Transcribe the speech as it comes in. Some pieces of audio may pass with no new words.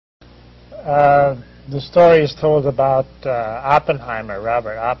The story is told about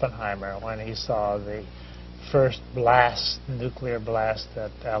Robert Oppenheimer, when he saw the first blast, nuclear blast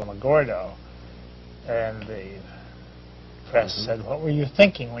at Alamogordo, and the press said, "What were you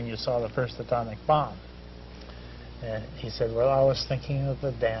thinking when you saw the first atomic bomb?" And he said, "Well, I was thinking of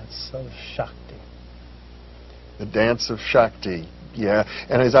the dance of Shakti." The dance of Shakti, yeah.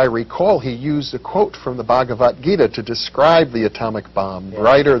 And as I recall, he used a quote from the Bhagavad Gita to describe the atomic bomb, yeah.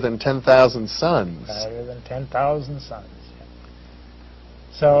 Brighter than 10,000 suns. Brighter than 10,000 suns. Yeah.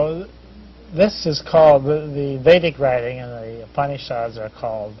 So this is called, the Vedic writing and the Upanishads are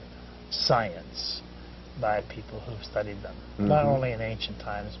called science by people who've studied them, not only in ancient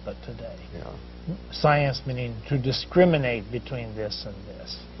times, but today. Yeah. Science meaning to discriminate between this and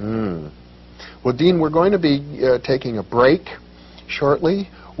this. Well, Dean, we're going to be taking a break shortly.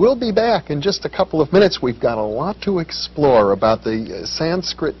 We'll be back in just a couple of minutes. We've got a lot to explore about the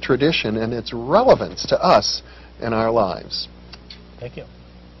Sanskrit tradition and its relevance to us in our lives. Thank you.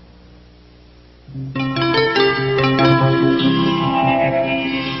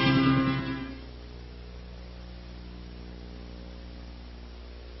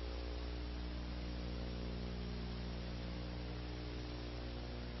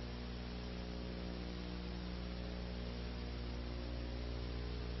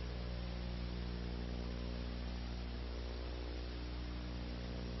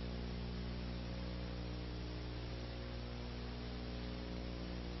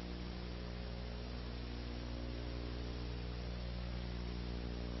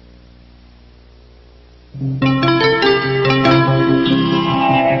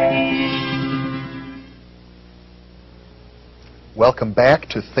 Welcome back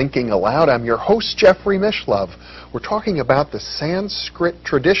to Thinking Aloud. I'm your host, Jeffrey Mishlove. We're talking about the Sanskrit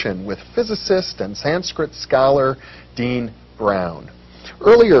tradition with physicist and Sanskrit scholar Dean Brown.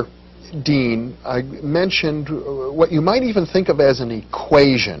 Earlier, Dean, I mentioned what you might even think of as an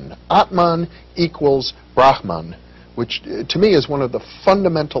equation, Atman equals Brahman, which to me is one of the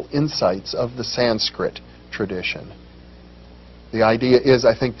fundamental insights of the Sanskrit tradition. The idea is,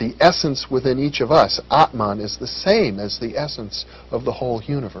 I think, the essence within each of us, Atman, is the same as the essence of the whole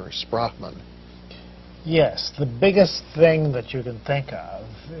universe, Brahman. Yes, the biggest thing that you can think of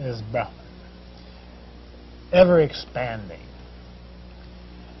is Brahman. Ever expanding.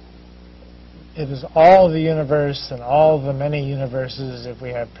 It is all the universe and all the many universes, if we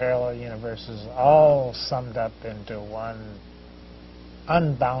have parallel universes, all summed up into one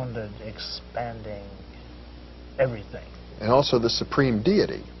unbounded, expanding everything. And also the supreme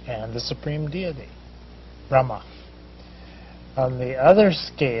deity. And the supreme deity, Brahma. On the other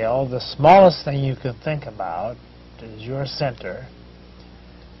scale, the smallest thing you can think about is your center,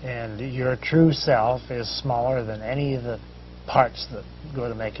 and your true self is smaller than any of the parts that go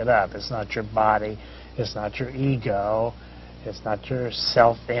to make it up. It's not your body, it's not your ego, it's not your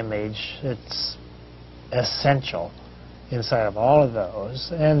self-image, it's essential inside of all of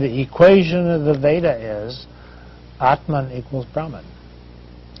those. And the equation of the Veda is Atman equals Brahman.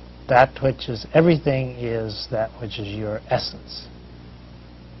 That which is everything is that which is your essence,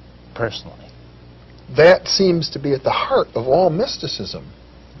 personally. That seems to be at the heart of all mysticism,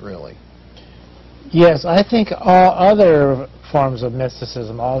 really. Yes, I think all other forms of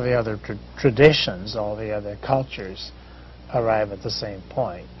mysticism, all the other traditions, all the other cultures arrive at the same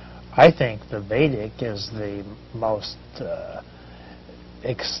point. I think the Vedic is the most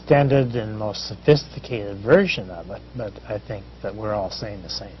extended and most sophisticated version of it, but I think that we're all saying the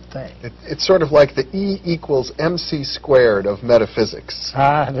same thing. It's sort of like the E equals MC squared of metaphysics.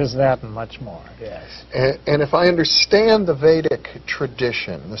 It is that and much more, yes. And if I understand the Vedic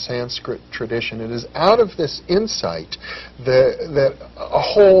tradition, the Sanskrit tradition, it is out of this insight that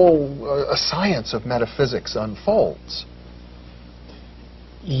a science of metaphysics unfolds.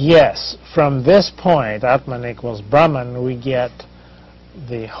 Yes, from this point, Atman equals Brahman, we get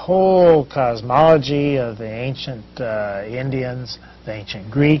the whole cosmology of the ancient Indians, the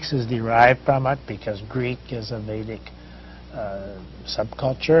ancient Greeks is derived from it, because Greek is a Vedic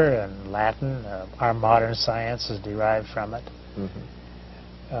subculture, and Latin, our modern science, is derived from it.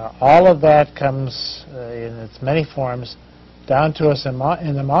 All of that comes in its many forms down to us in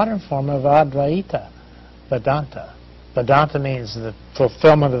the modern form of Advaita, Vedanta. Vedanta means the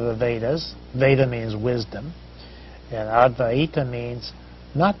fulfillment of the Vedas. Veda means wisdom. And Advaita means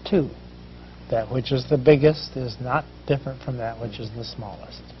not two. That which is the biggest is not different from that which is the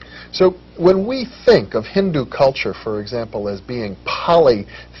smallest. So when we think of Hindu culture, for example, as being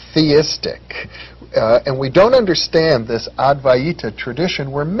polytheistic, and we don't understand this Advaita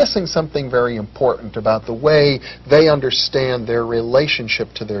tradition, we're missing something very important about the way they understand their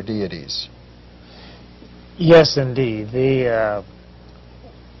relationship to their deities. Yes, indeed. The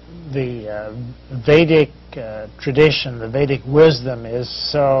Vedic tradition, the Vedic wisdom is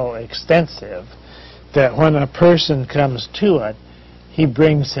so extensive that when a person comes to it, he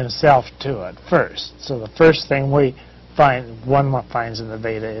brings himself to it first. So the first thing one finds in the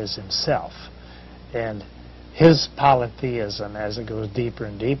Veda is himself. And his polytheism, as it goes deeper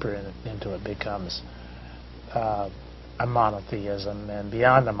and deeper into it, becomes a monotheism, and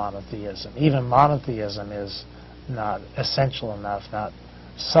beyond the monotheism. Even monotheism is not essential enough, not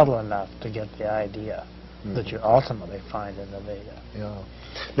subtle enough to get the idea that you ultimately find in the Veda. Yeah.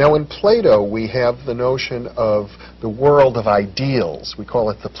 Now in Plato we have the notion of the world of ideals. We call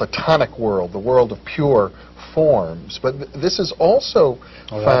it the Platonic world, the world of pure forms. But this is also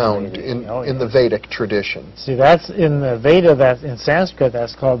found in the Vedic tradition. See, that's in the Veda, that's in Sanskrit,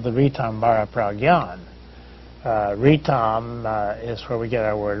 that's called the Ritambara Pragyan. Ritam is where we get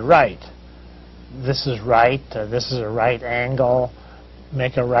our word right. This is right, this is a right angle,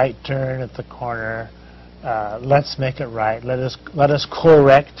 make a right turn at the corner, let's make it right, let us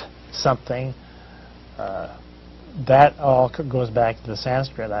correct something. That all goes back to the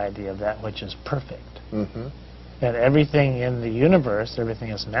Sanskrit idea of that which is perfect. And everything in the universe, everything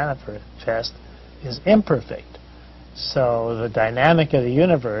that's manifest, is imperfect. So the dynamic of the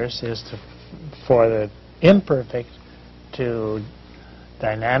universe is for the imperfect to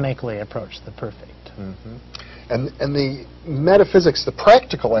dynamically approach the perfect. And the metaphysics, the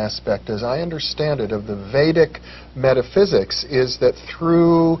practical aspect, as I understand it, of the Vedic metaphysics is that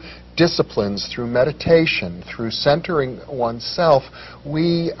through disciplines, through meditation, through centering oneself,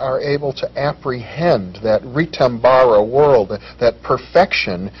 we are able to apprehend that Ritambara world, that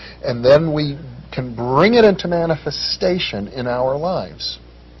perfection, and then we can bring it into manifestation in our lives.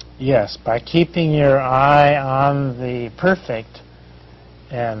 Yes, by keeping your eye on the perfect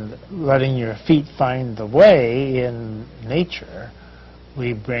and letting your feet find the way in nature,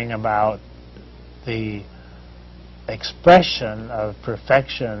 we bring about the expression of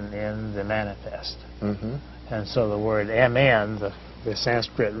perfection in the manifest. And so the word mn, the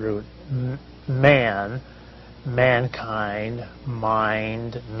Sanskrit root man, mankind,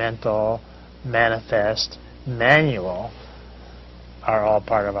 mind, mental, manifest, manual, are all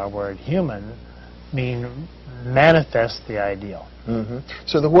part of our word human, mean manifest the ideal.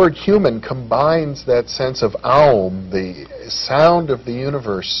 So the word human combines that sense of aum, the sound of the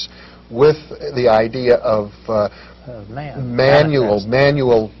universe, with the idea of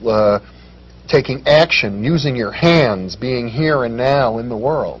manual, taking action, using your hands, being here and now in the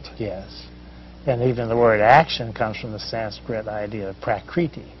world. Yes. And even the word action comes from the Sanskrit idea of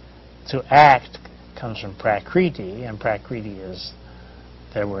prakriti. To act comes from prakriti, and prakriti is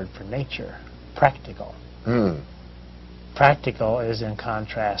their word for nature, practical. Practical is in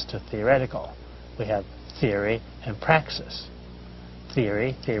contrast to theoretical. We have theory and praxis.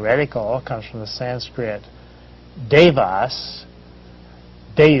 Theoretical, comes from the Sanskrit devas,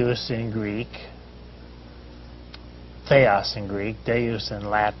 deus in Greek, theos in Greek, deus in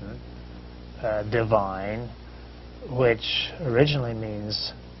Latin, divine, which originally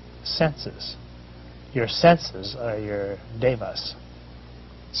means senses. Your senses are your devas.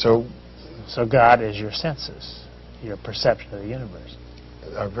 So God is your senses, your perception of the universe.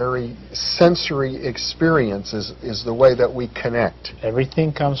 A very sensory experience is the way that we connect.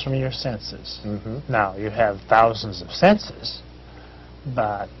 Everything comes from your senses. Now, you have thousands of senses,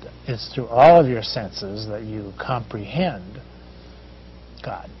 but it's through all of your senses that you comprehend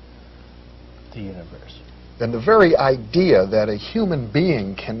God, the universe. And the very idea that a human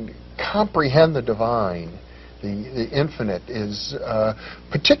being can comprehend the divine, the infinite, is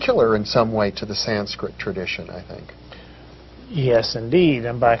particular in some way to the Sanskrit tradition, I think. Yes, indeed.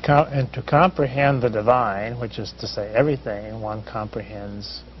 And to comprehend the divine, which is to say everything, one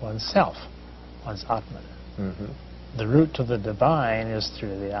comprehends oneself, one's Atman. The route to the divine is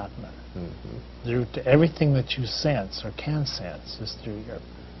through the Atman. The route to everything that you sense or can sense is through your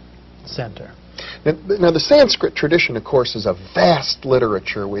center. Now, the Sanskrit tradition, of course, is a vast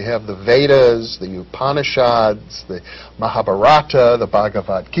literature. We have the Vedas, the Upanishads, the Mahabharata, the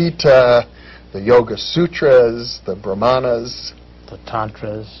Bhagavad Gita, the Yoga Sutras, the Brahmanas. The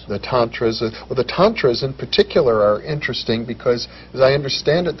Tantras. The Tantras. Well, the Tantras in particular are interesting because, as I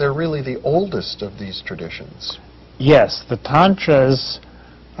understand it, they're really the oldest of these traditions. Yes, the Tantras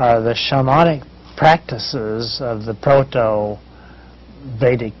are the shamanic practices of the proto-Vedic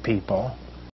people.